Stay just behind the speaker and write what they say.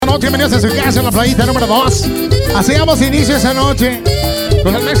noche. Bienvenidos a su casa en la playita número 2. Así damos inicio esa noche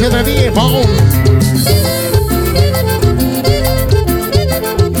con el mix de DJ Bones.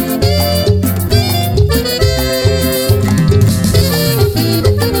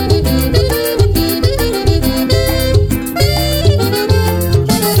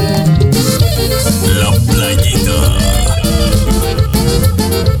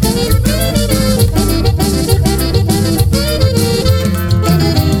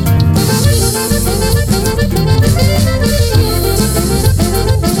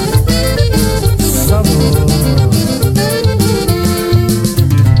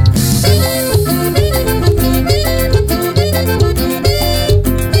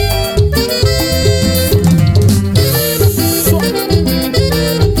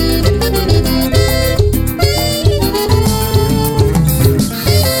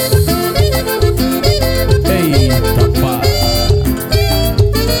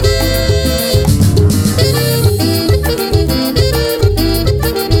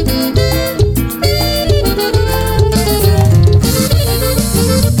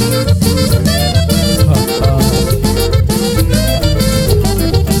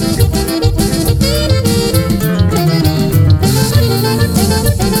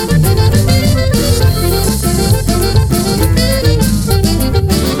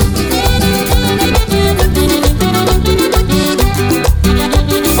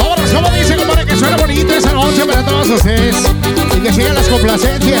 Y que sigan las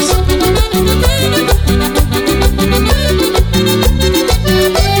complacencias.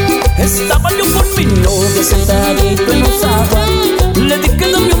 Estaba yo con mi novia sentadito en un zaguán. Le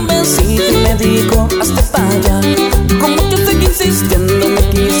dije dame un besito y me dijo hasta para allá. Como yo seguí insistiendo me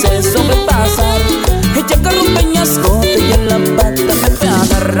quise sobrepasar. Ella agarró un peñascote y en la pata me fue a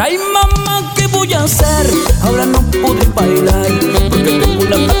agarrar. Ay mamá, ¿qué voy a hacer? Ahora no pude bailar porque tengo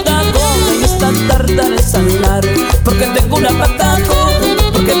una pata coja y esta tarde de sanar. Porque tengo una pata coja,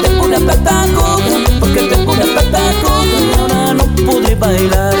 porque tengo una pata coja, porque tengo una pata coja y ahora no pude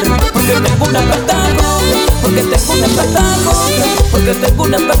bailar. Porque tengo una pata coja, porque tengo una pata coja, porque tengo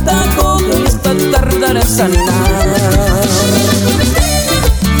una pata coja y esta tarde de sanar.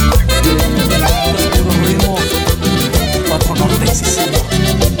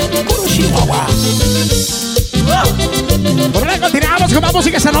 Por ahí continuamos con más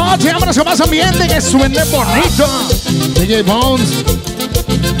música esta noche. Vámonos con más ambiente que suene bonito. DJ Bones.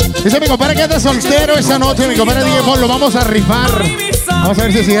 Dice mi compadre que anda soltero esta noche. Mi compadre DJ Bones lo vamos a rifar. Vamos a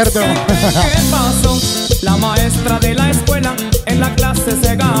ver si es cierto. ¿Qué pasó? La maestra de la escuela en la clase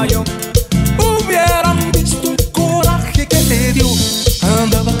se cayó. Hubieran visto el coraje que le dio.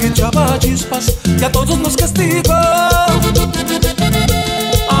 Andaba que echaba chispas y a todos nos castigó.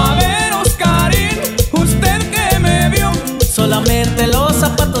 A ver, Oscarín, usted que me vio. Solamente los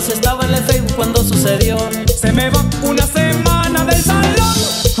zapatos estaban en el Facebook cuando sucedió. Se me va una semana del salón.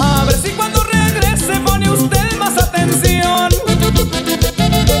 A ver si cuando regrese pone usted más atención.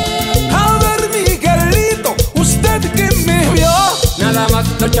 A ver, Miguelito, usted que me vio. Nada más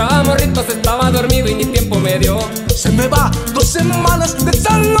los chamorritos estaba dormido y ni tiempo me dio. Se me va 2 semanas del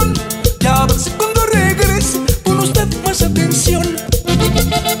salón. Y a ver si cuando regrese pone usted más atención.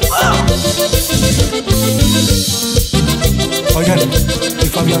 Oigan, el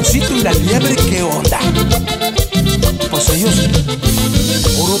Fabiancito y la liebre, ¿qué onda? Pues ellos,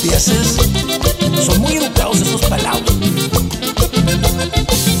 puro dieces, son muy educados esos pelados.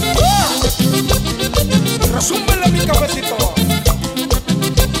 Resúmele mi cafecito.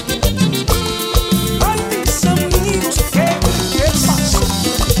 A mis amigos, ¿qué pasó?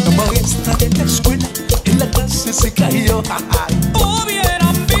 La maestra de la escuela en la clase se cayó.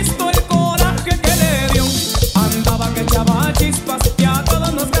 Hubieran visto el coraje que le dio. Andaba que echaba chispas y a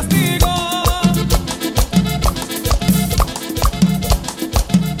todos nos castigó.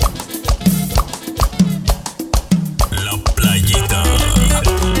 La Playita.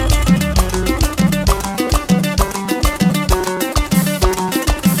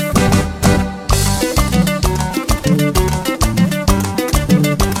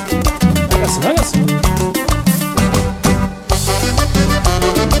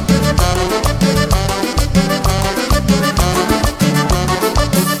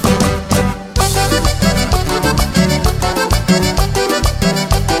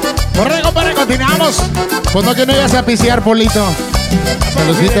 Continuamos. Pues no, que no ibas a pisear, Polito.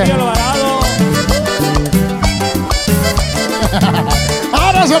 Saludcita.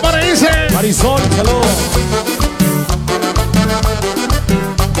 Ahora se aparece Marisol, saludos.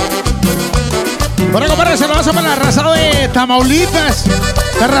 Bueno, compadre, se lo vas a para la raza de Tamaulipas,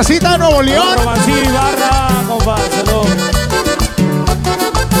 la racita de Nuevo León. Romancillo Ibarra, compadre, saludos.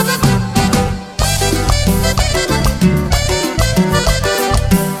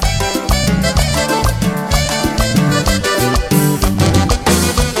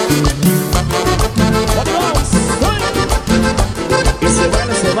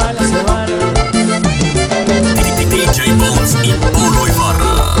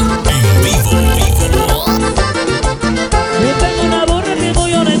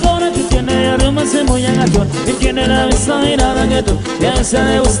 veces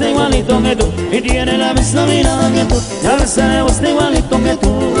le gusta igualito que tú y tiene la misma mirada que tú. Y a veces le gusta igualito que tú.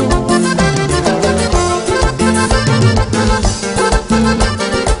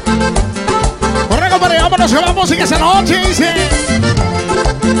 Corre, compadre, vámonos, que va música esa noche, dice.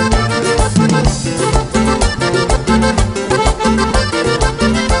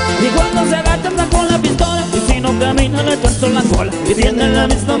 Y cuando se agacha anda con la pistola, y si no camina le tuerzo la cola. Y tiene la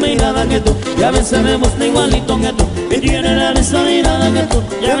misma mirada que tú, y a veces me gusta igualito que tú. Y tiene la misma mirada que tú,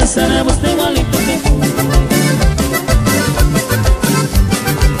 y a veces me gusta igualito que tú.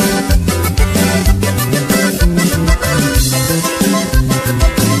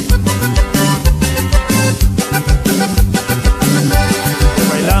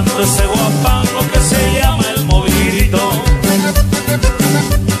 Bailando ese guapango que se llama el movidito.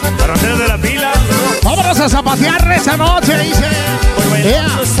 Para hacer de la pila. Vámonos a zapatear esa noche, dice.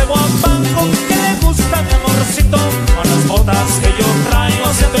 Bailando ese guapango que le gusta mi amorcito. Con las botas que yo traigo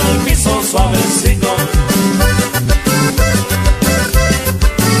haciendo el piso suavecito.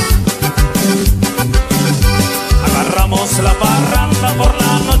 Agarramos la parranda por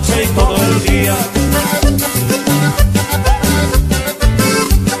la noche y todo el día.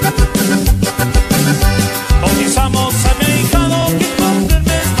 Bautizamos a mi ahijado que cumple un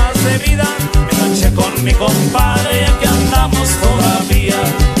mes más de vida. Me noche con mi compadre y aquí andamos todavía.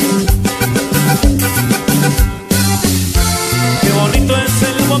 Qué bonito es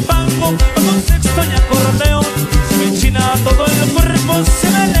el guapango con sexto y acordeón. Se me enchina todo el cuerpo, se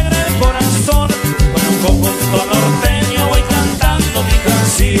me alegra el corazón. Con un conjunto norteño voy cantando mi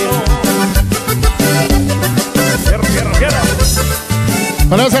canción.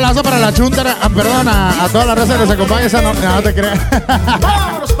 Bueno, se lazo para la chuntara, perdón, a toda la raza que nos acompaña esa noche. No te creas.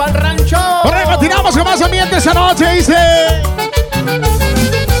 ¡Vámonos pa'l rancho! Corre, continuamos con más ambiente esa noche, dice.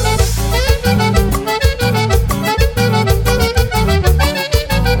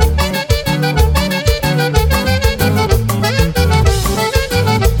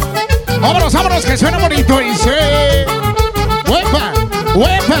 Vámonos, vámonos, que suena bonito, dice. ¡Huepa!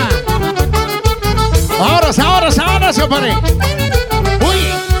 ¡Huepa! Ahora, compadre.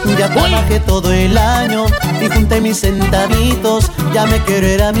 Ya trabajé todo el año y junté mis centavitos. Ya me quiero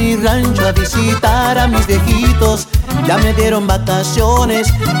ir a mi rancho a visitar a mis viejitos. Ya me dieron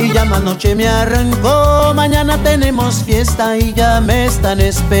vacaciones y ya más noche me arrancó. Mañana tenemos fiesta y ya me están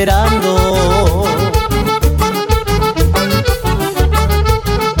esperando.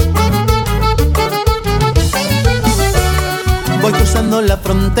 Voy cruzando la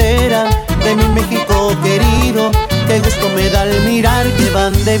frontera de mi México querido. Qué gusto me da al mirar que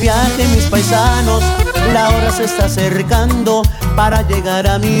van de viaje mis paisanos. La hora se está acercando para llegar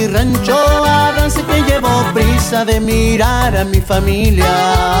a mi rancho. Ábranse que llevo prisa de mirar a mi familia.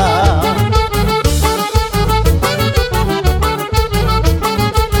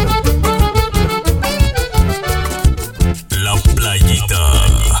 La Playita.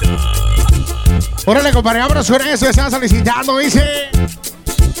 Órale, compadre, vámonos con eso. Están solicitando, dice.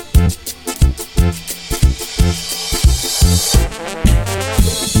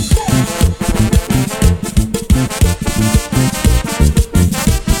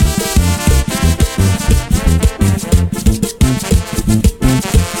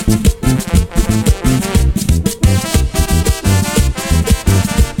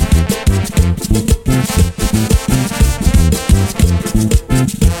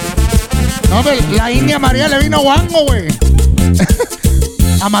 La India María le vino guango, güey.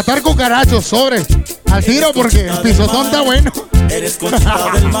 A matar cucarachos, sobre. Al tiro porque el pisotón está bueno. Eres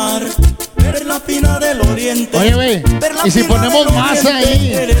conchita del mar, eres la fina del oriente. Oye, güey, y si ponemos masa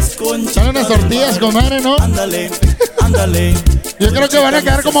ahí, son unas tortillas, comadre, ¿no? Ándale, ándale. Yo creo que van a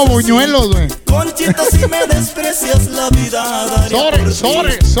quedar como buñuelos, güey. Conchita, si me desprecias, la vida daría por ti.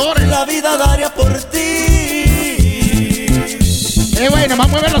 Sobre. La vida daría por ti. Güey, nomás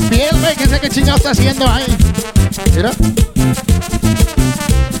mueve los pies, güey. ¿Qué sé qué chingado está haciendo ahí? Mira.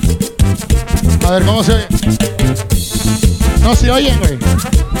 A ver, ¿cómo se oye? No se oye, güey.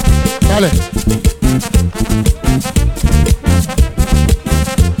 Dale.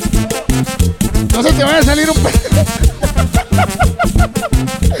 No se te vaya a salir un pe...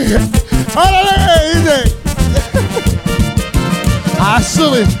 ¡Órale! Dice. ¡Ah,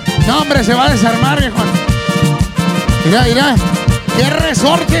 sube! No, hombre, se va a desarmar, viejo. Mira, mira. ¡Qué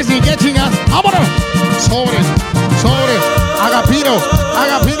resortes y qué chingas! ¡Vámonos! Sobre. Agapiro.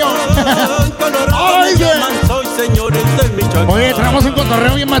 ¡Ay, oye, traemos un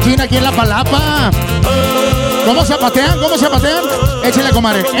cotorreo bien machín aquí en La Palapa. ¿Cómo zapatean? Échale,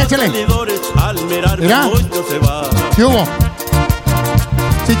 comadre, échale. Mira. ¿Qué hubo?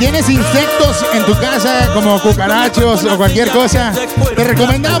 Si tienes insectos en tu casa, como cucarachos o cualquier cosa, te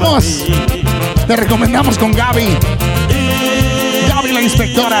recomendamos con Gaby. Gaby, la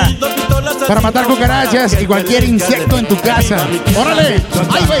inspectora, para matar cucarachas y cualquier insecto en tu casa. ¡Órale!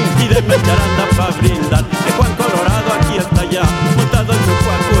 ¡Ay, güey! Y de Mecharanda pa' brindar. De Juan Colorado aquí hasta allá, montado en su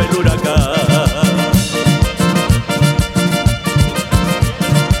cuaco el huracán.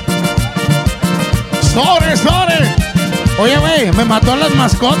 ¡Sobre, sobre! Oye, güey, me mató las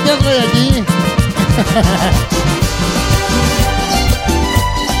mascotas, güey, aquí.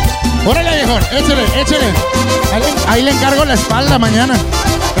 Órale, viejo, échale, échale. Ahí le encargo la espalda mañana.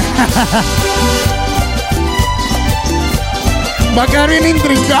 Va a quedar bien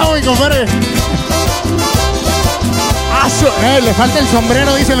intrincado, güey, compadre. Le falta el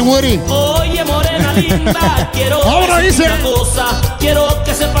sombrero, dice el Woody. Oye, morena linda, quiero Ahora dice una cosa. Quiero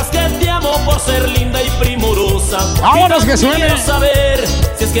que sepas que te amo por ser linda y primorosa. Vámonos, que suene. Quiero saber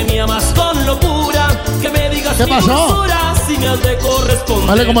si es que me amas con locura. Que me digas ¿Qué pasó? dulzura, si me has de corresponder.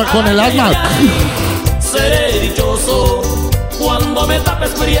 Vale, como con el asma. Seré dichoso cuando me tapes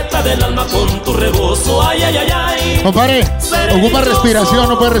prieta del alma con tu rebozo. Ay, ay, ay, ay. Compadre, ocupa respiración,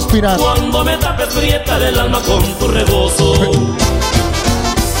 no puede respirar. Cuando me tapes prieta del alma con tu rebozo.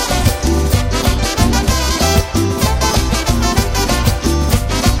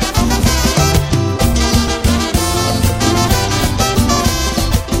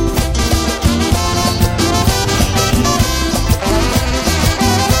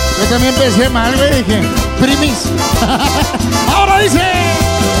 Yo también pensé mal, güey, dije, primis. Ahora dice,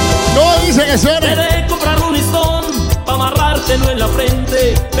 no dice que suene. He de comprar un listón pa' amarrártelo en la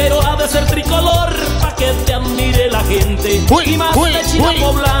frente, pero ha de ser tricolor pa' que te admire la gente. Uy, y más uy, de china uy.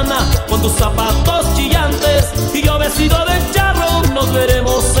 poblana con tus zapatos chillantes y yo vestido de charro, nos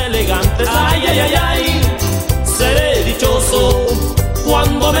veremos elegantes. Ay, ay, ay, ay, seré dichoso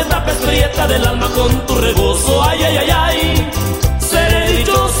cuando me tapes prieta del alma con tu rebozo. Ay, ay, ay, ay, seré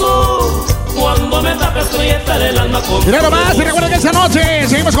dichoso cuando me tapes prieta del alma con tu Mira nomás, rebozo. y recuerden que esta noche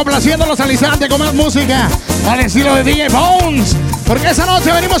seguimos complaciéndolos al instante con más música al estilo de DJ Bones. Porque esta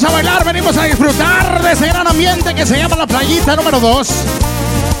noche venimos a bailar, venimos a disfrutar de ese gran ambiente que se llama la playita número 2.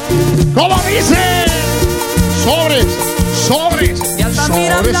 ¿Cómo dice? Sobres, sobres,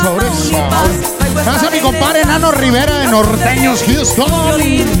 sobres, sobres, sobres. Gracias a mi compadre Nano Rivera de Norteños Houston.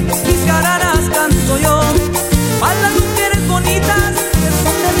 Mis caranas canto yo, a las mujeres bonitas que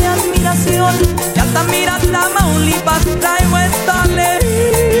son de mi admiración. Y hasta mira Tamaulipas, traigo esta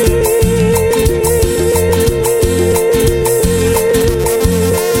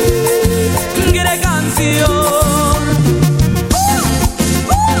canción.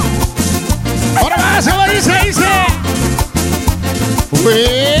 Ahora más, ahora dice.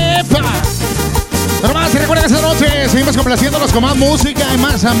 ¡Uepa! Ahora más, y recuerden que esta noche seguimos complaciéndolos con más música y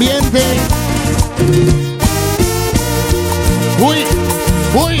más ambiente. Uy,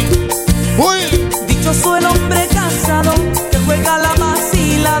 uy, uy. Dichoso el hombre casado que juega la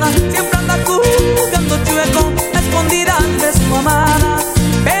vacilada, siempre anda jugando chueco a escondidas de su amada.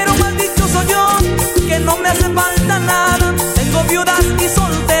 Pero más dichoso yo, que no me hace falta nada. Tengo viudas y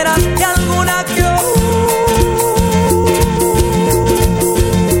solteras y alguna que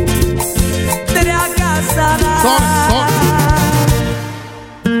otra casada.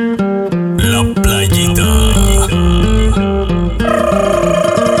 La Playita.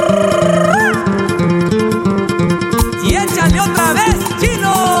 Y échale otra vez,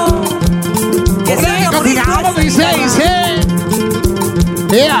 chino. Que siga bonito. Continuamos, dice.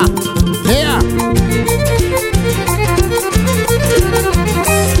 ¡Ea! ¡Ea!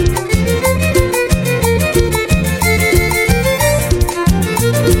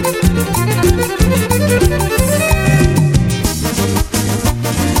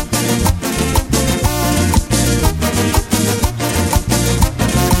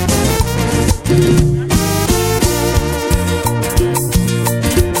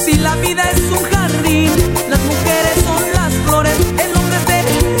 Si la vida es un jardín, las mujeres son las flores, el hombre es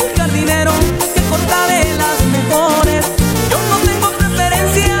el jardinero que corta de las mejores. Yo no tengo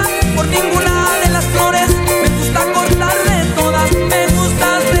preferencia por ninguna de las flores, me gusta cortar de todas, me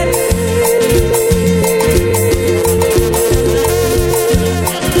gusta hacer.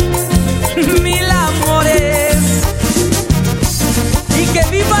 Mil amores y que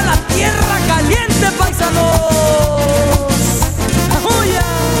viva la tierra caliente, paisanos.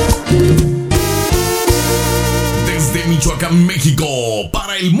 Desde Michoacán, México,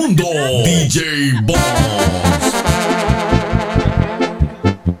 para el mundo, DJ Bones.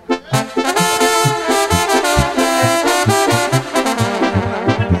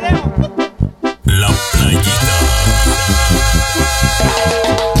 La Playita.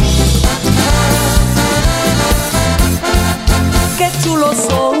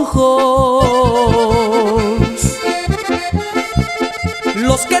 ojos,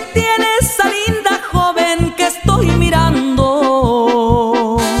 los que tiene esa linda joven que estoy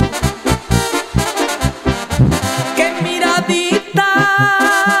mirando. ¡Qué miradita!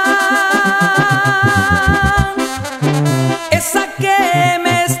 Esa que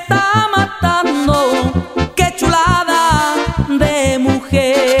me está matando. ¡Qué chulada de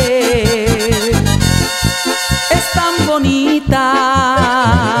mujer! Es tan bonita.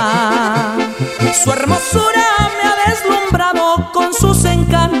 Su hermosura me ha deslumbrado con sus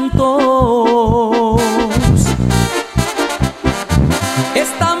encantos. Es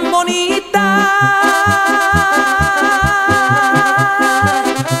tan bonita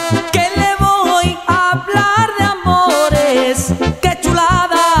que le voy a hablar de amores. ¡Qué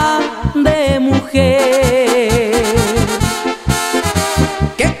chulada de mujer!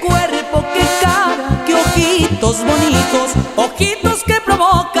 ¡Qué cuerpo, qué cara, qué ojitos bonitos! Ojitos que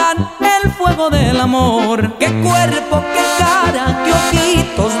provocan el fuego del amor. ¡Qué cuerpo, qué cara, qué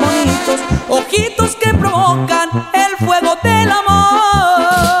ojitos bonitos! Ojitos que provocan el fuego del amor.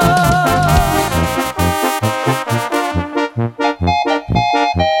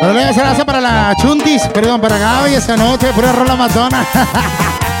 No le hace para la Chuntis, perdón, para Gaby esta noche, pura rola matona.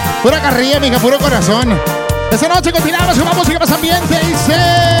 Pura carrilla, mija, puro corazón. Esta noche continuamos con una música más ambiente, dice.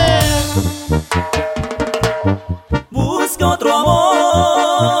 Busca otro amor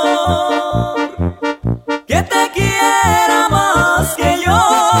que te quiera más que yo.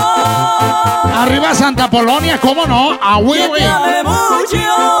 Arriba Santa Polonia, ¿cómo no? A Que te ame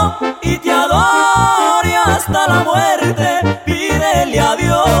mucho y te adore hasta la muerte. Pídele a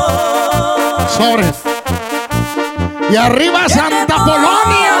Dios. Sobres. Y arriba Santa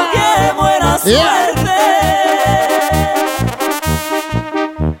Polonia. ¡Qué buena suerte!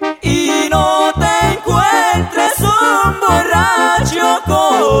 Y no te encuentres un borracho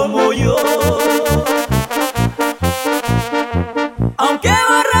como yo. Aunque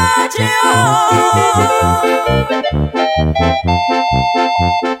borracho,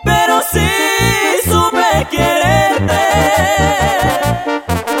 pero sí supe quererte.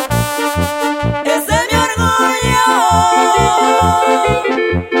 Es de mi orgullo.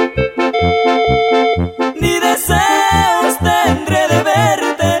 Ni deseos tendré de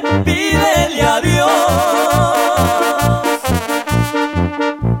verte. Pídele a Dios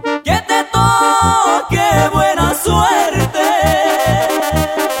que te toque buena suerte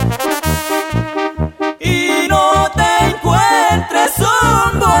y no te encuentres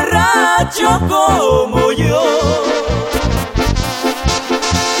un borracho como yo.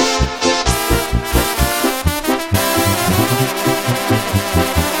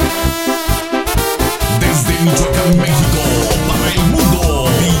 Desde Michoacán, México, para el mundo,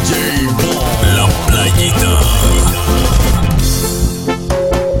 DJ Bones, La Playita.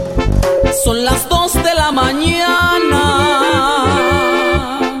 Son las 2 de la mañana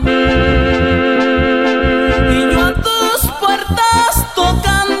y yo a tus puertas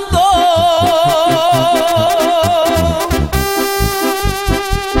tocando.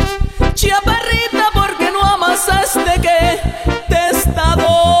 Chaparrita, ¿por qué no amas a este que te está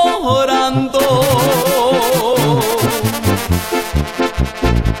adorando?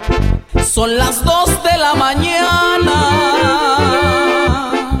 Son las 2 de la mañana.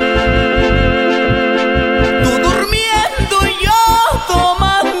 Tú durmiendo y yo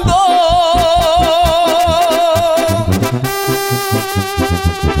tomando.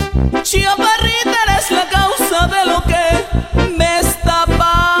 Chaparrita, eres la causa de lo que me está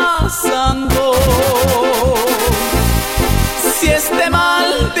pasando. Si este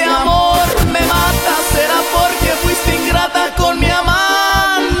mal de amor me mata, será porque fuiste ingrata con mi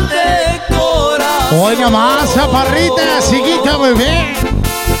amante corazón. Oiga más, chaparrita, chiquita, bebé.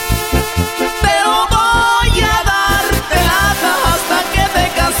 Pero voy a darte lata hasta que te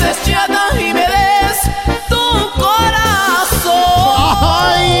canses, chata, y me des tu corazón.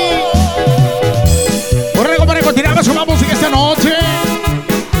 ¡Ay! Bueno, compadre, continuamos con más música esta noche.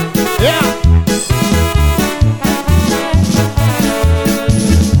 Yeah.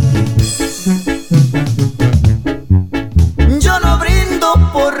 Yo no brindo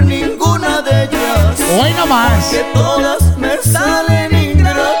por ninguna de ellas, Hoy nomás. que todas me salen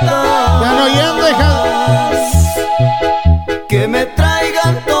ingratas. Ya no oyendo, hija. Que me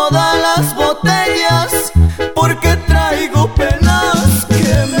traigan todas las botellas, porque traigo penas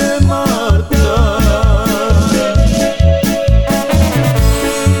que me matan.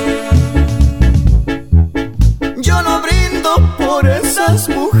 Yo no brindo por esas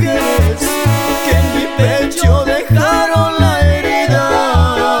mujeres que en mi pecho dejaron la herida,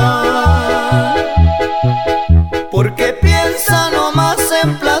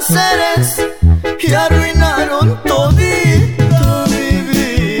 placeres y arruinaron todita mi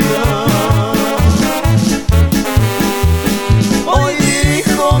vida. Hoy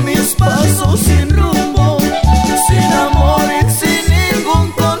dirijo mis pasos sin rumbo, sin amor y sin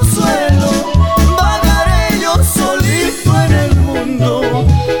ningún consuelo. Vagaré yo solito en el mundo,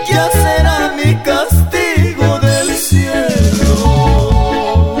 ya será mi castigo del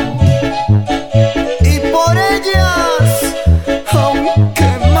cielo. Y por ellas,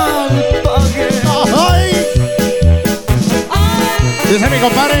 aunque mal pague. Dice mi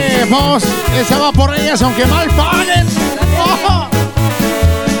compadre Bones, esa va por ellas aunque mal paguen. Oh.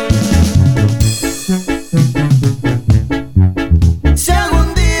 Si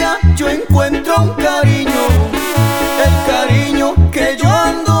algún día yo encuentro un cariño, el cariño que yo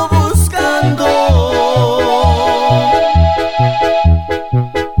ando buscando,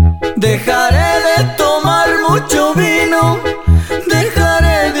 dejaré de tomar mucho vino,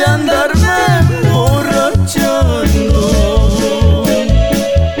 dejaré de andarme emborrachando.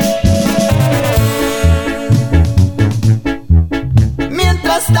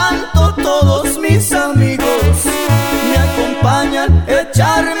 Mientras tanto todos mis amigos me acompañan a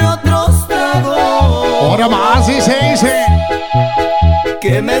echarme otros tragos. Ahora más, dice.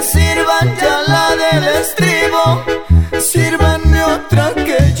 Que me sirvan ya la del estribo, sírvanme otra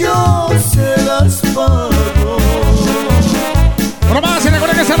que yo se las pago. Ahora más, y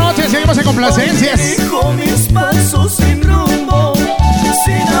recuerden que esta noche seguimos en complacencias. Dirijo mis pasos sin rumbo,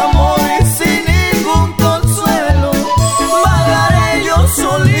 sin amor y sin ningún consuelo. Vagaré yo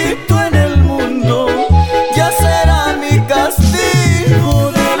solito en el mundo, ya será mi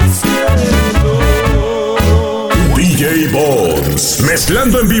castigo del cielo. DJ Bones,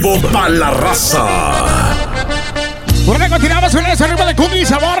 mezclando en vivo para la raza. Bueno, continuamos con ese ritmo de cumbia y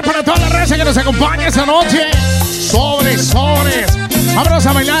sabor para toda la raza que nos acompaña esta noche. Sobres. Vámonos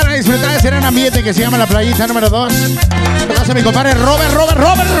a bailar, a disfrutar de ese gran ambiente que se llama La Playita número 2. Gracias a mi compadre Robert.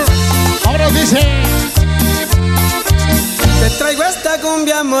 Vámonos, dice. Te traigo esta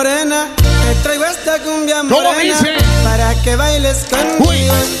cumbia morena, te traigo esta cumbia morena. ¿Cómo dice? Para que bailes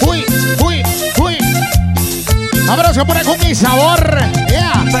conmigo. Uy. Vámonos a poner cumbia y sabor.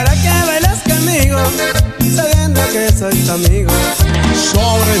 Yeah. Para que bailes conmigo, sabiendo que soy tu amigo.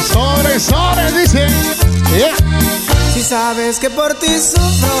 Sobres, dice. Yeah. Si sabes que por ti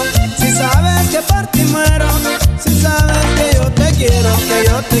sufro, si sabes que por ti muero, si sabes que yo te quiero, que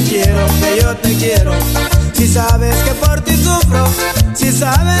yo te quiero, que yo te quiero. Si sabes que por ti sufro, si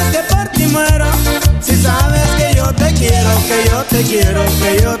sabes que por ti muero, si sabes que yo te quiero, que yo te quiero,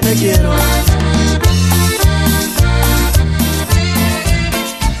 que yo te quiero.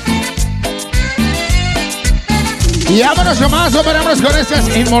 Y vámonos nomás, vámonos con estas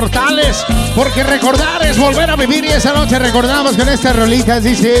inmortales, porque recordar es volver a vivir y esa noche recordamos con estas rolitas,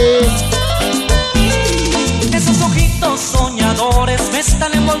 dice. Esos ojitos soñadores me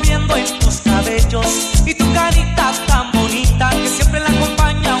están envolviendo en tus cabellos y tu carita tan bonita que siempre la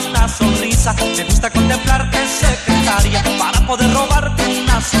acompaña una sonrisa. Me gusta contemplarte, secretaria, para poder robarte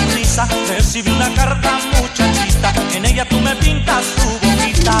una sonrisa. Recibí una carta muchachita, en ella tú me pintas tu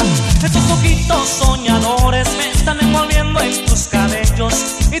boquita. Esos ojitos soñadores me están envolviendo en tus cabellos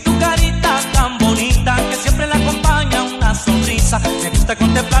y tu carita tan bonita que siempre la acompaña una sonrisa. Me gusta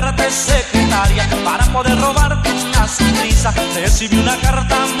contemplarte, secretaria, para poder robarte una sonrisa. Recibí una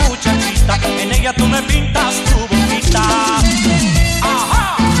carta muchachita, en ella tú me pintas tu boquita.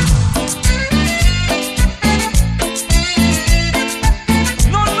 ¡Ajá!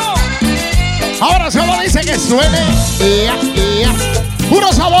 ¡No! Ahora solo dice que suene.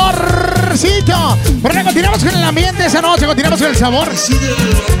 Puro saborcito. Pero continuamos con el ambiente esa noche, continuamos con el sabor. Sonido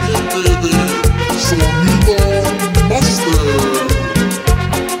Master.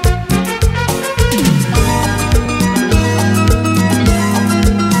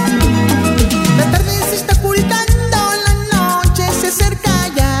 La tarde se está ocultando, la noche se acerca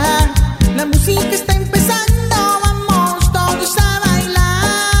ya. La música está empezando, vamos todos a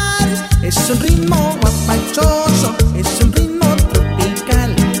bailar. Es un ritmo guapachoso, es un ritmo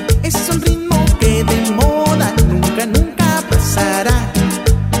tropical. Es un ritmo que de moda nunca pasará.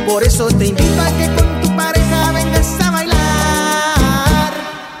 Por eso te invito a que con tu pareja vengas a bailar.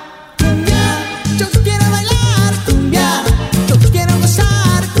 Cumbia, yo quiero bailar. Cumbia, yo quiero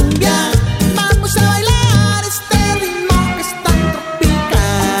gozar. Cumbia, vamos a bailar este ritmo que es tan tropical.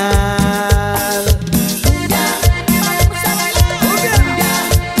 Cumbia, vamos a bailar. Cumbia,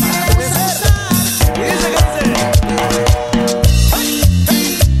 vamos a gozar.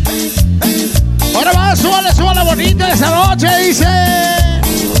 Ahora va, súbale bonito esa noche, dice.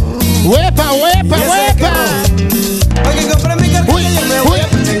 ¡Huepa! Porque compré mi cartilla y me voy a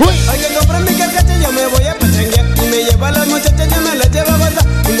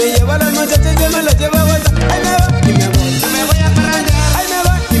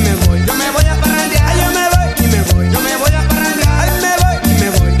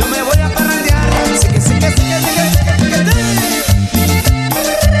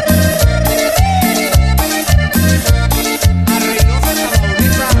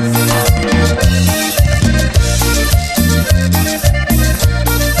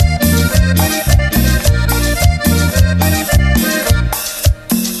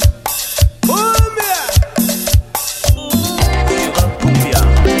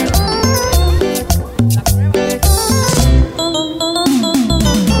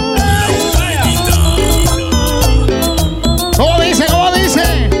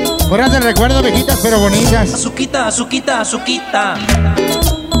Horas de recuerdo, viejitas pero bonitas. Azuquita, azuquita, azuquita.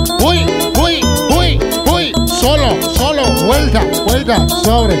 Uy, uy, uy, uy. Solo, vuelta,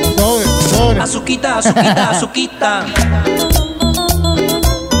 sobre. Azuquita, azuquita, azuquita.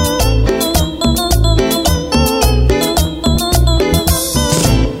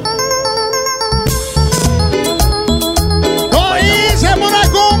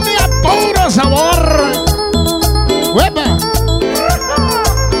 Sabor. ¡Huepa!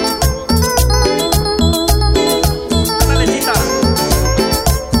 Analecita.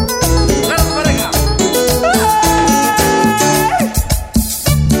 Claro, pareja.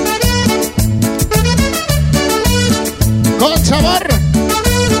 Con sabor.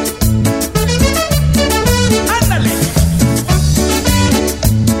 Ándale.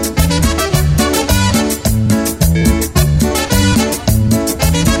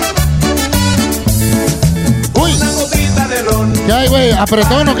 ¿Qué hay, güey?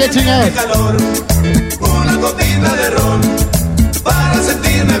 ¿Apretón o qué chingados? Una gotita de ron para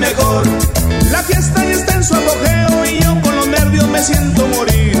sentirme mejor. La fiesta ya está en su apogeo y yo con los nervios me siento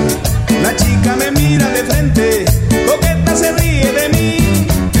morir. La chica me mira de frente, coqueta se ríe de mí.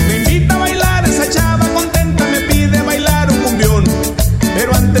 Me invita a bailar, esa chava contenta me pide bailar un cumbión.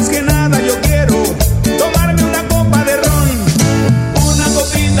 Pero antes que nada yo quiero tomarme una copa de ron. Una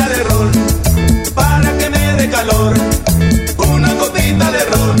copita de ron para que me dé calor. Una gotita de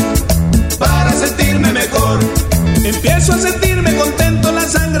ron para sentirme mejor. Empiezo a sentirme contento, la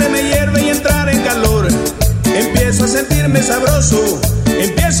sangre me hierve y entrar en calor. Empiezo a sentirme sabroso,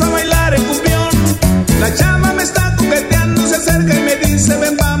 empiezo a bailar el cumbión. La chava me está coqueteando, se acerca y me dice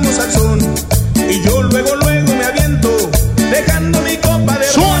ven vamos al son. Y yo luego me aviento, dejando mi copa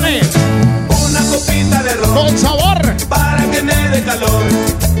de ron. Una copita de ron con sabor para que me dé calor.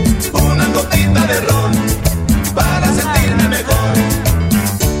 Una gotita de ron para sentirme mejor.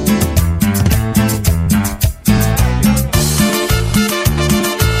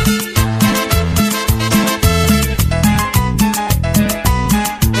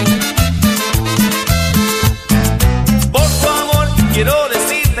 Por tu amor quiero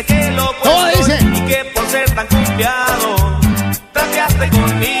decirte que lo puedo y que por ser tan confiado trapeaste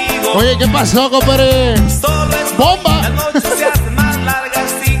conmigo. Oye, ¿qué pasó, compadre? Solo es ¡bomba! Las noches se hacen más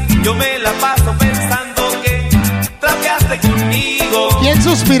largas, sí. Yo me la paso pensando que trapeaste conmigo. ¿Quién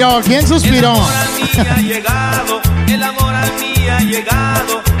suspiró? ¿Quién suspiró? El amor a mí ha llegado, el amor a mí ha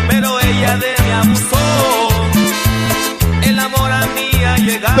llegado, pero ella de mí abusó. El amor a mí ha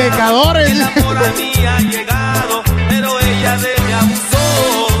llegado, pecadores. El amor a mí ha llegado, pero ella de mí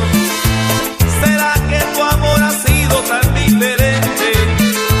abusó. ¿Será que tu amor ha sido tan diferente?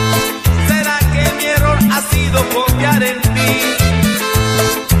 ¿Será que mi error ha sido confiar en ti?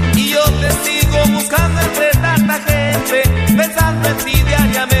 Y yo te sigo buscando entre tanta gente, pensando en ti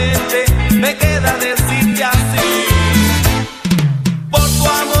diariamente, me queda decirte así. Por tu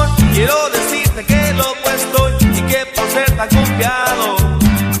amor quiero decirte que loco estoy y que por ser tan confiado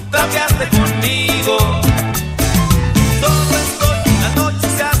trapeaste conmigo. Solo estoy, las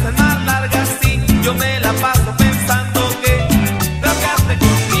noches se hacen más largas, sí. Yo me la paso pensando que trapeaste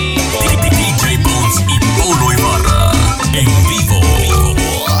conmigo. DJ Bones y Polo Ibarra en vivo.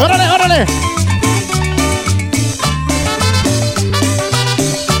 ¡Órale, órale!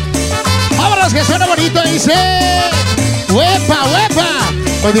 ¡Vámonos que suena bonito! Dice... ¡Huepa, huepa!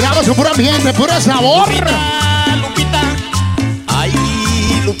 Pues digamos un puro ambiente, puro sabor. Lupita, Lupita. Ay,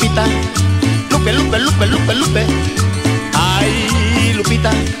 Lupita. Lupe, Lupe, Lupe, Lupe, Lupe. Ay,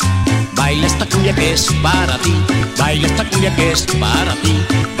 Lupita. Baila esta cumbia que es para ti. Baila esta cumbia que es para ti.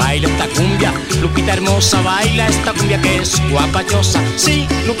 Baila esta cumbia, Lupita hermosa. Baila esta cumbia que es guapachosa. Sí,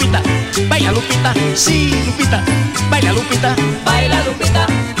 Lupita. Baila Lupita. Sí, Lupita. Baila Lupita. Baila Lupita.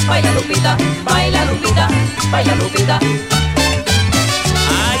 Baila Lupita. Baila Lupita. Baila Lupita.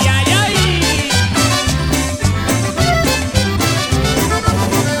 Ay, ay, ay.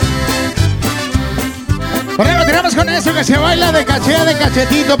 Bueno, tiramos con eso que se baila de caché a de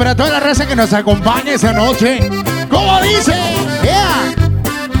cachetito para toda la raza que nos acompaña esa noche. ¿Cómo dice? ¡Yeah!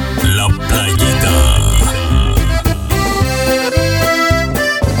 LaPlayita.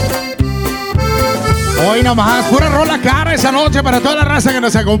 Hoy nomás, pura rola cara esa noche para toda la raza que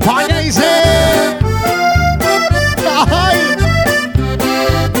nos acompaña. Dice... ¡Ay!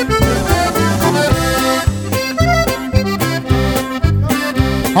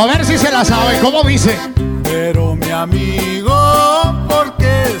 A ver si se la sabe. ¿Cómo dice? Pero mi amigo, ¿por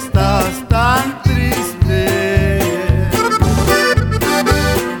qué estás tan triste?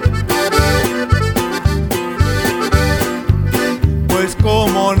 Pues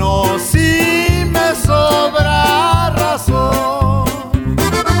cómo no, si me sobra razón.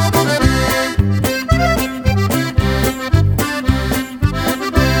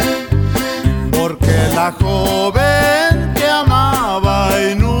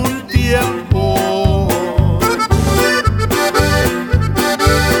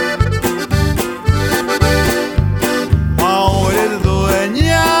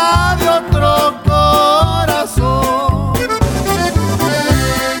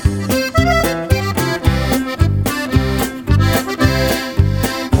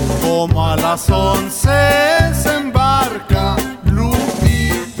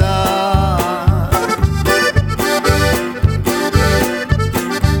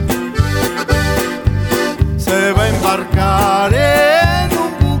 embarcaré en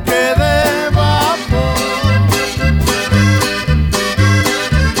un buque de vapor.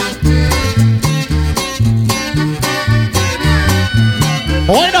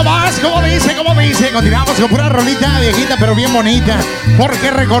 Bueno, más, como dice, continuamos con pura rolita viejita, pero bien bonita.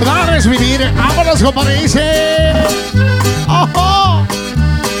 Porque recordar es vivir. Vámonos, como dice. ¡Ojo!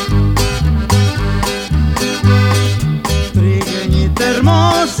 Trigueñita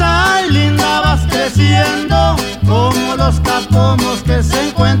hermosa y linda vas creciendo, como los capomos que se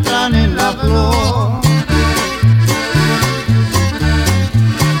encuentran en la flor.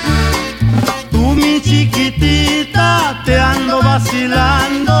 Tú, mi chiquitita, te ando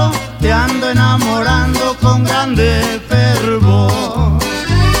vacilando, te ando enamorando con grande fervor.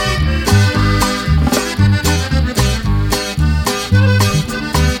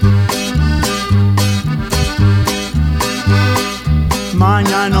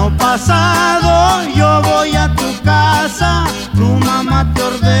 Mañana o pasado yo voy a tu casa, tu mamá te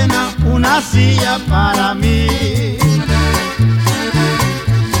ordena una silla para mí.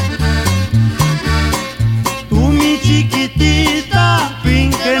 Tú, mi chiquitita,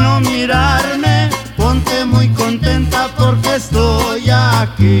 finge no mirarme, ponte muy contenta porque estoy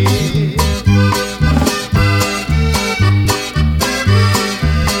aquí.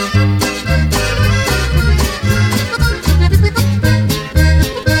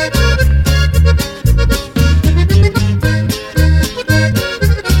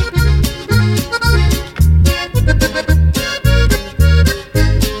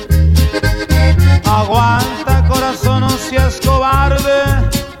 Aguanta, corazón, no seas cobarde.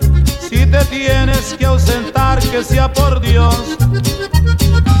 Si te tienes que ausentar, que sea por Dios.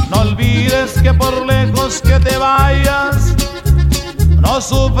 No olvides que por lejos que te vayas, no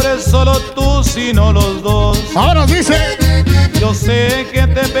sufres solo tú, sino los dos. Ahora dice. Yo sé que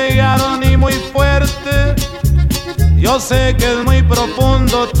te pegaron y muy fuerte, yo sé que es muy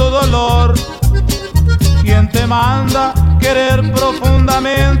profundo tu dolor. ¿Quién te manda querer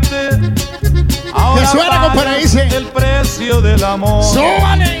profundamente? Ahora pagas el precio del amor.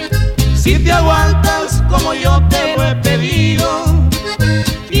 ¡Súbale! Si te aguantas como yo te lo he pedido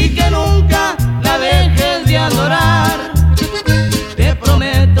y que nunca la dejes de adorar, te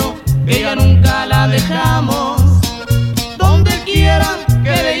prometo que ya nunca la dejamos. Donde quiera que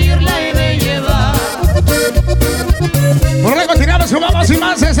de irla y de llevar. Por ahora continuamos, jugamos y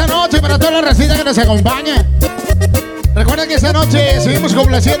más esa noche para toda la recita que nos acompaña. Recuerda que esta noche seguimos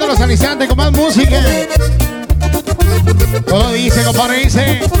complaciéndolos al instante con más música. Todo dice, compadre,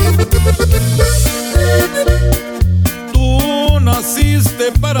 dice. Tú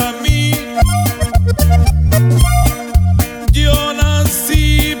naciste para mí, yo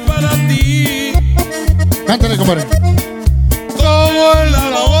nací para ti. Cántale, compadre. Como el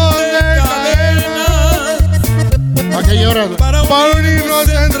algodón de cadenas, ¿a qué lloras? para unirnos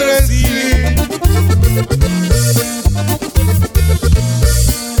entre sí.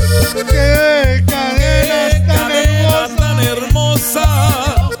 ¡Qué cadena tan hermosa!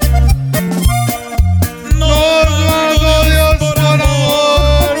 nos mandó Dios por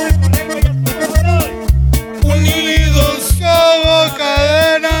amor! Unidos como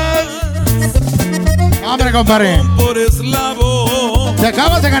cadenas. Hombre, compadre. por eslabón. Te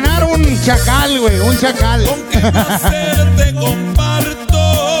acabas de ganar un chacal, güey, un chacal. Con qué placer te comparto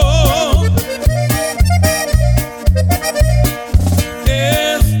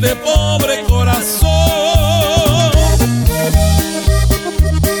este pobre corazón.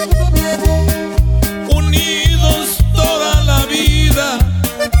 Unidos toda la vida,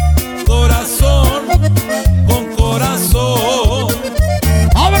 corazón con corazón.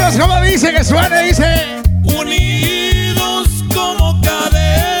 Vámonos, como dice que suene, dice. Unidos como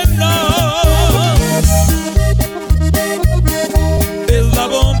cadena,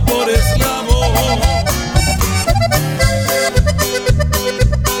 eslabón por eslabón.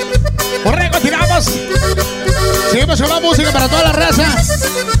 Correcto, tiramos. Seguimos con la música para toda la raza.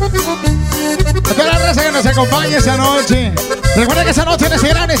 Para toda la raza que nos acompaña esta noche. Recuerda que esta noche en ese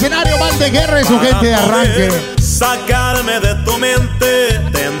gran escenario Valdeguerra y su gente de arranque. Sacarme de tu mente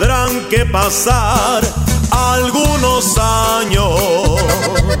tendrán que pasar algunos años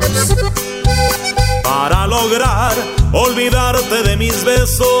para lograr olvidarte de mis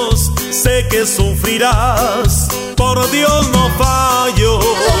besos. Sé que sufrirás, por Dios no fallo.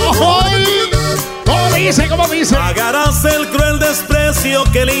 ¿Cómo dice? ¿Cómo dice? Pagarás el cruel desprecio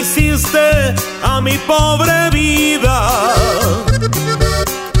que le hiciste a mi pobre vida.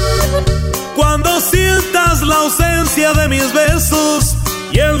 Cuando sientas la ausencia de mis besos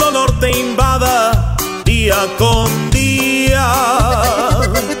y el dolor te invada día con día.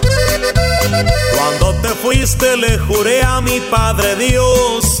 Cuando te fuiste fuiste le juré a mi Padre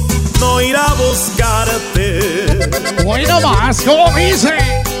Dios no ir a buscarte. Bueno más, ¿cómo dice?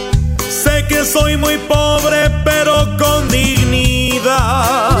 Sé que soy muy pobre, pero con dignidad.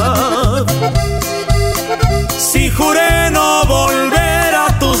 Si juré no volver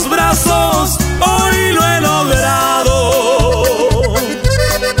a tus brazos, hoy lo he logrado.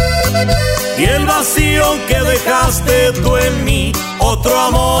 Y el vacío que dejaste tú en mí, otro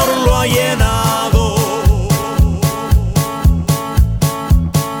amor lo ha llenado.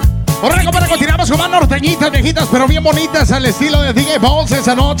 Correcto, para continuamos con más norteñitas, viejitas, pero bien bonitas al estilo de DJ Bones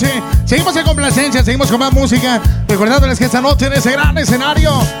esa noche. Seguimos en complacencia, seguimos con más música. Recordándoles que esta noche en ese gran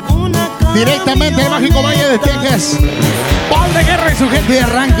escenario, directamente del mágico Valle de Texas, Paul de Guerra y su gente de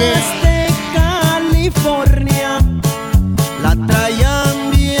arranque. De California, la traían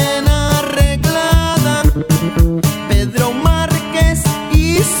bien arreglada. Pedro Márquez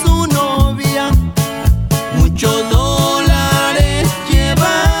y su novia, muchos dólares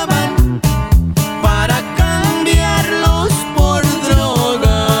llevaban para cambiarlos por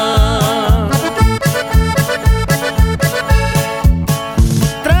droga.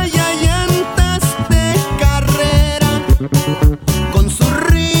 Traía llantas de carrera con sus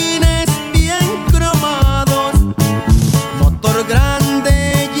rines bien cromados, motor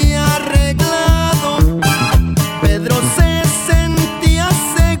grande y arreglado. Pedro se sentía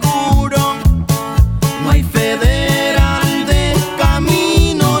seguro, no hay federal de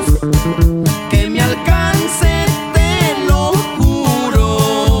caminos que me alcance, te lo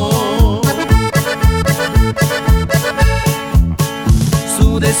juro.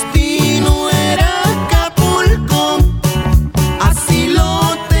 Su destino era Acapulco, así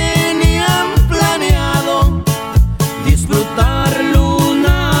lo tenían planeado, disfrutar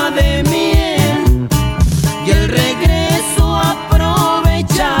luna de miel y el regreso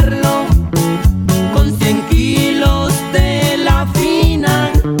aprovecharlo con 100 kilos de la fina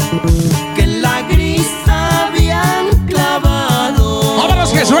que en la gris habían clavado. Vámonos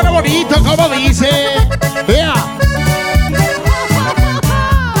que suena bonito, como dice. Vea.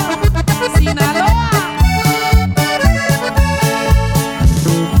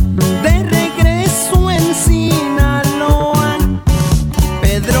 De regreso en Sinaloa,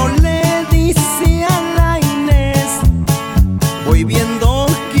 Pedro le dice a la Inés: voy viendo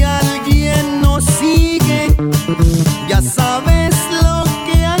que alguien nos sigue, ya sabes lo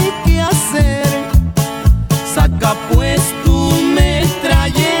que hay que hacer. Saca pues tu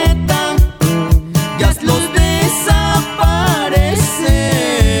metralleta y hazlos desaparecer.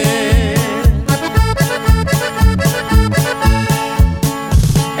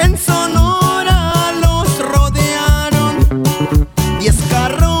 En Sonora los rodearon 10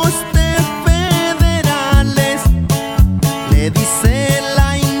 carros de federales. Le dice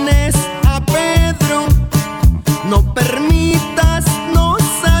la Inés a Pedro: no permitas nos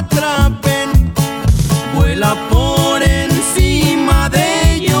atrapen, vuela por encima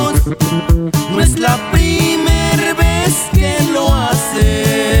de ellos, no es la primera vez que lo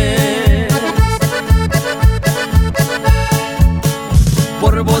hace.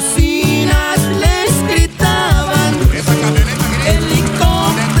 Por bocinas les gritaban: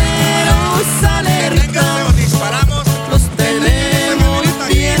 helicópteros alerta, los tenemos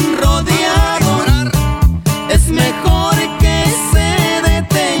bien rodeados, es mejor que se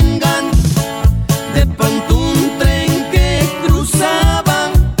detengan. De pronto un tren que cruzaba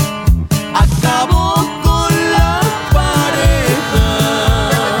acabó con la pareja.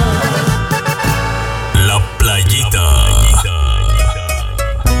 LaPlayita.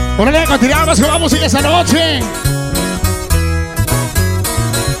 Órale, continuamos con la música esa noche.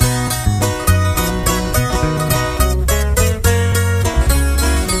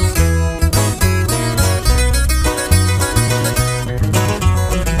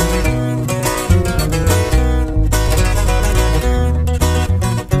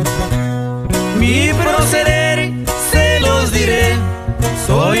 Mi proceder se los diré,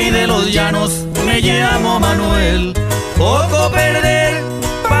 soy de los llanos, me llamo Manuel. Poco perder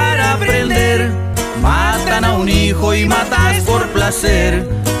para aprender, matan a un hijo y matas por placer.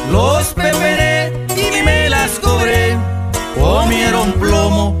 Los peperé y me las cobré, comieron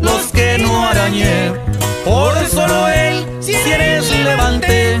plomo los que no arañé. Por solo él cienes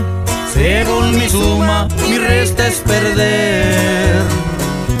levanté, según mi suma mi resta es perder.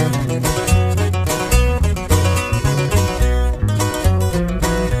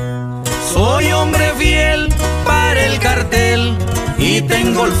 Soy hombre fiel para el cartel y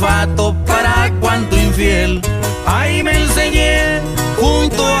tengo olfato para cuanto infiel. Ahí me enseñé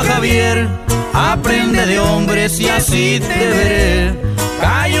junto a Javier, aprende de hombres y así te veré.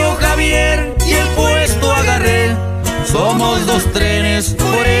 Cayó Javier y el puesto agarré. dos trenes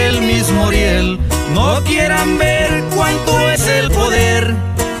por el mismo riel. No quieran ver cuánto es el poder,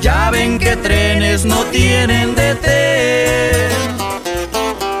 ya ven que trenes no tienen detén.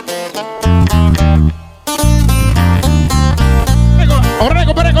 Ahora,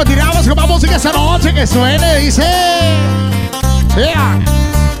 compadre, continuamos con más música esta noche que suene, dice. ¡Vea!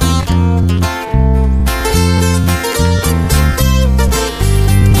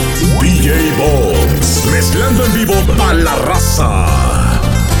 DJ Bones, mezclando en vivo a la raza.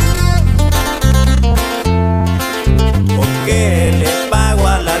 Porque le pago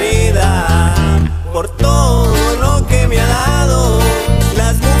a la vida por todo lo que me ha dado.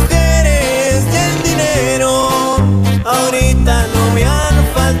 Las mujeres y el dinero ahorita no me han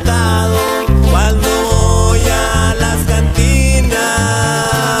faltado. Cuando voy a las cantinas,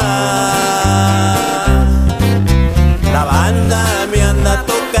 la banda me anda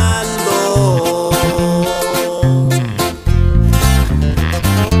tocando.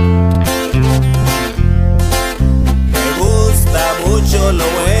 Me gusta mucho lo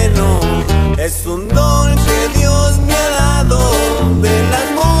bueno, es un don que Dios me ha dado. De las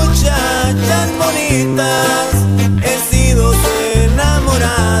muchachas bonitas he sido su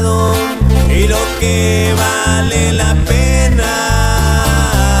enamorado, y lo que vale la pena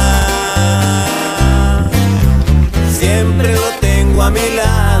siempre lo tengo a mi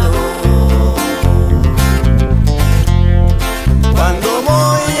lado. Cuando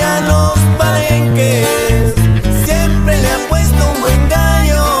voy a los palenques siempre le apuesto un buen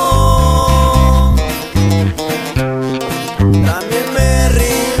gallo. También me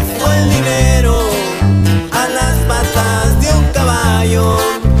rifo el dinero a las patas de un caballo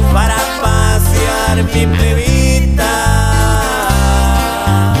para pasear mi plebita.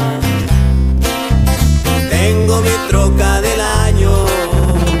 Tengo mi troca del año.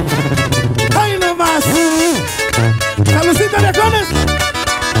 ¡Ay, no más! ¡Salucita, viejones!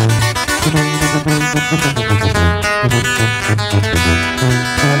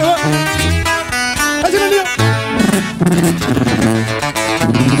 ¡Ay, se dio!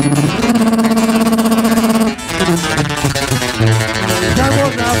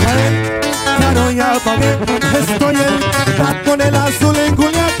 Claro, ya pagué. Estoy con el azul en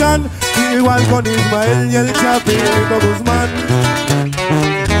Culiacán, igual con Ismael y el Chapito Guzmán.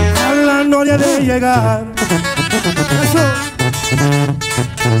 A la noria de llegar. Eso.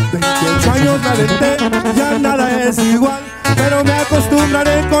 28 años me aventé, ya nada es igual, pero me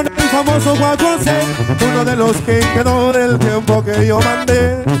acostumbraré con el famoso Juan José, uno de los que quedó del tiempo que yo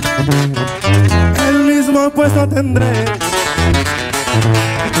mandé. El mismo puesto tendré,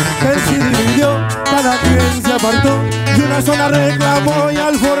 él sí dividió, cada quien se apartó y una sola reclamó, y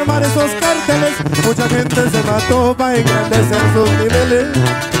al formar esos carteles mucha gente se mató para engrandecer sus niveles.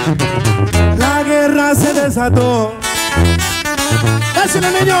 La guerra se desató. ¡Dáselo,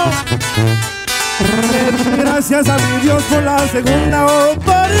 niño! Gracias a mi Dios por la segunda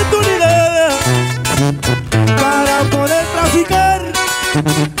oportunidad para poder traficar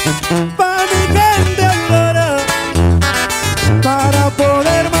para mi gente ahora, para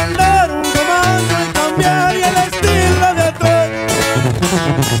poder mandar un comando y cambiar el estilo de atrás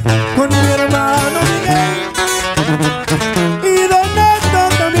con mi hermano Miguel y Donato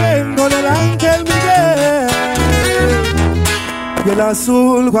también con el ángel Miguel y el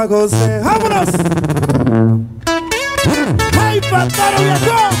azul Juan José. ¡Vámonos! ¡Ay, pataro,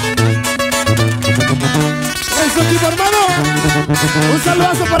 viejo! Eso, tipo hermano. Un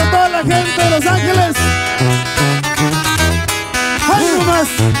saludazo para toda la gente de Los Ángeles. ¡Ay, no más!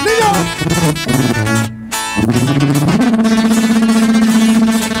 ¡Niño!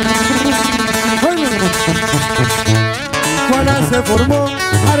 Juana se formó,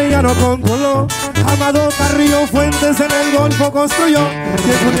 Arellano controló, Amado Carrillo Fuentes en el Golfo construyó,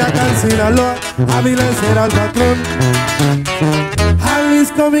 de Culiacán, Sinaloa, Avilés era el patrón,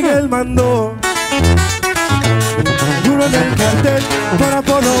 Jalisco Miguel mandó. Duro en el cartel, por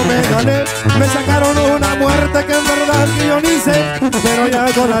apodo me gané, me sacaron una muerte que en verdad que yo ni sé, pero ya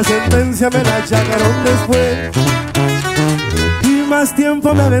con la sentencia me la achacaron después, y más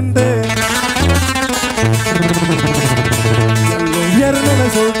tiempo me aventé. El gobierno me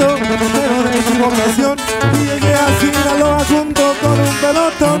soltó, pero de equivocación, y llegué a Sinaloa junto con un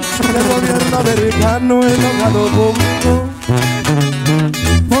pelotón del gobierno americano enojado conmigo,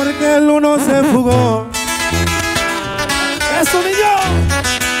 porque el uno se fugó. ¡Eso, niño!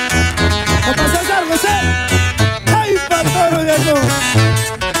 ¡No pasa algo, sé! ¡Ay, patoro, viejo!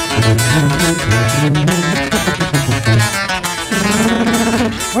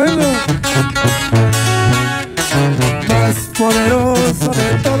 Bueno, más poderoso de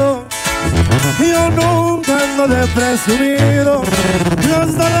todo, yo nunca ando de presumido,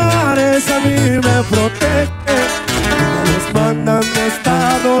 los dólares a mí me protegen. Los mandan de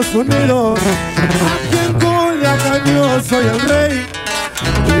Estados Unidos, aquí en Culiacán yo soy el rey.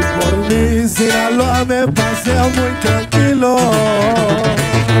 Y por mi Sinaloa me paseo muy tranquilo.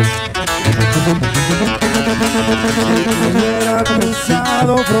 Hubiera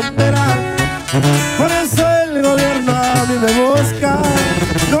cruzado frontera, por eso el gobierno a mí me busca.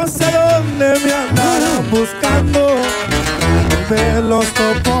 No sé dónde me andarán buscando, de los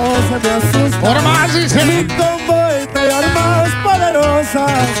topos se me asustan. Por más, dice. Mi convoy trae armas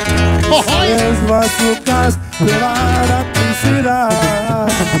poderosas, es bazucas de baraticidad.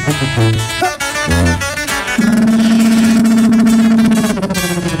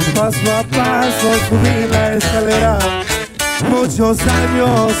 Paso a paso subí la escalera, muchos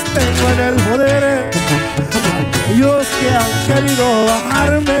años tengo en el poder. Aquellos que han querido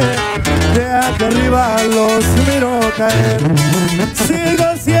bajarme, de aquí arriba los miro caer. Sigo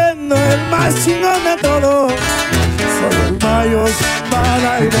siendo el más chingón de todos, soy el mayor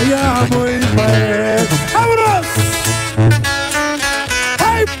espada y me llamo Ismael. ¡Vámonos!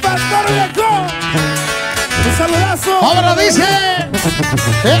 ¡Ay, pastor viejo! ¡Un saludazo! ¡Ahora dice!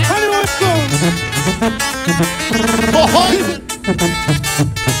 ¡Ánimo, viejo!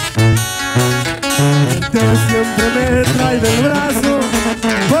 Dios siempre me trae del brazo,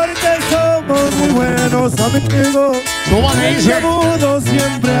 porque somos muy buenos amigos. El segundo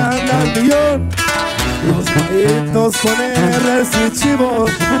siempre anda al millón, los gallitos con R's y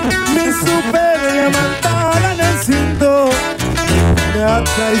chivos, mi super diamantala en el cinto. Me ha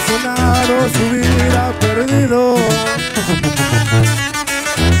traicionado, su vida perdido.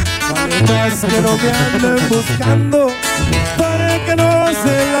 Más que no me anden buscando, para que no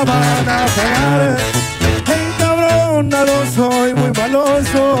se la van a pagar. Encabronado soy muy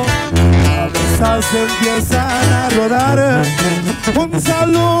maloso, a veces empiezan a rodar. Un